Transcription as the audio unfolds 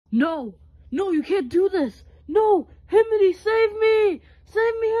No, no, you can't do this. No, Himiny, save me!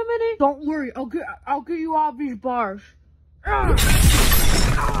 Save me, Himiny! Don't worry, I'll get you out of these bars.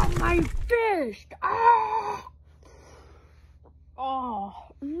 Ah, my fist! Ah! Oh,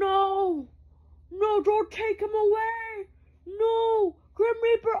 no! No, don't take him away! No! Grim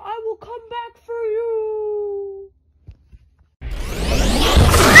Reaper, I will come back for you!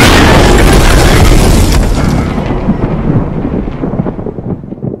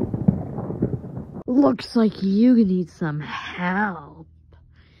 Looks like you need some help.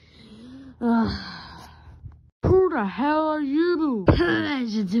 Who the hell are you?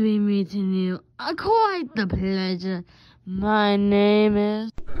 Pleasure to be meeting you. Quite the pleasure. My name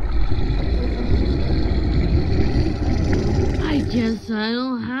is... I guess I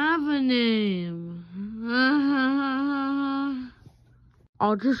don't have a name.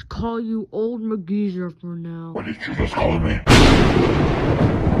 I'll just call you Old McGeezer for now. What did you just call me?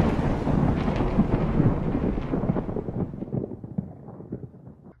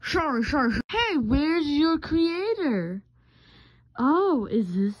 Sorry. Hey, where's your creator? Oh,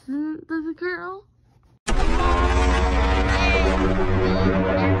 is this the girl?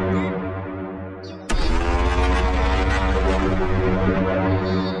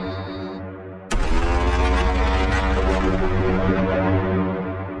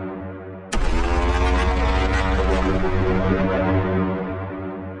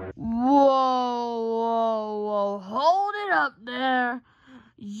 Whoa, hold it up there.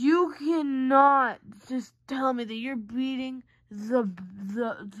 You cannot just tell me that you're beating the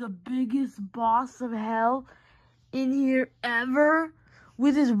biggest boss of hell in here ever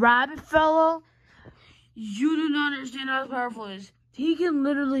with his rabbit fellow. You do not understand how powerful he is. He can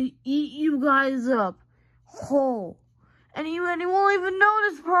literally eat you guys up whole, and he won't even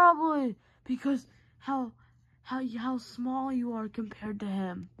notice probably because how small you are compared to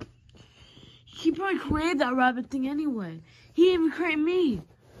him. He probably created that rabbit thing anyway. He didn't even create me.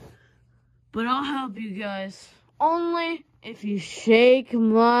 But I'll help you guys. Only if you shake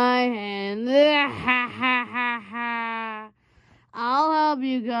my hand. I'll help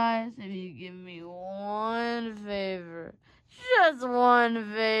you guys if you give me one favor. Just one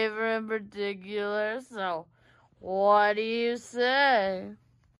favor in particular. So, what do you say?